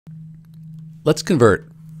Let's convert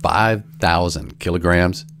 5,000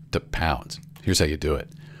 kilograms to pounds. Here's how you do it.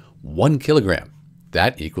 1 kilogram,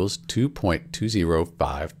 that equals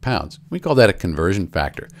 2.205 pounds. We call that a conversion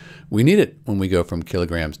factor. We need it when we go from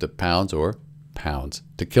kilograms to pounds or pounds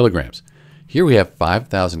to kilograms. Here we have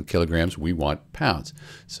 5,000 kilograms, we want pounds.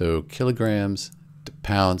 So kilograms to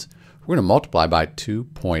pounds, we're going to multiply by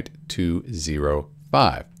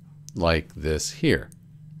 2.205, like this here.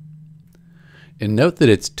 And note that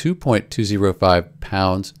it's 2.205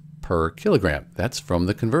 pounds per kilogram. That's from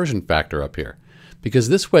the conversion factor up here. Because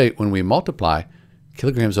this way, when we multiply,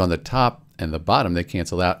 kilograms on the top and the bottom, they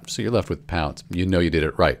cancel out, so you're left with pounds. You know you did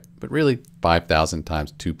it right. But really, 5,000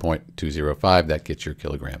 times 2.205, that gets your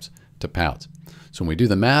kilograms to pounds. So when we do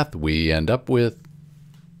the math, we end up with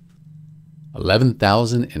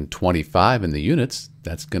 11,025 in the units.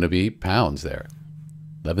 That's going to be pounds there.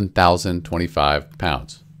 11,025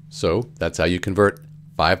 pounds. So that's how you convert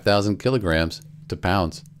 5,000 kilograms to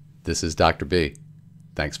pounds. This is Dr. B.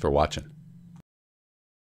 Thanks for watching.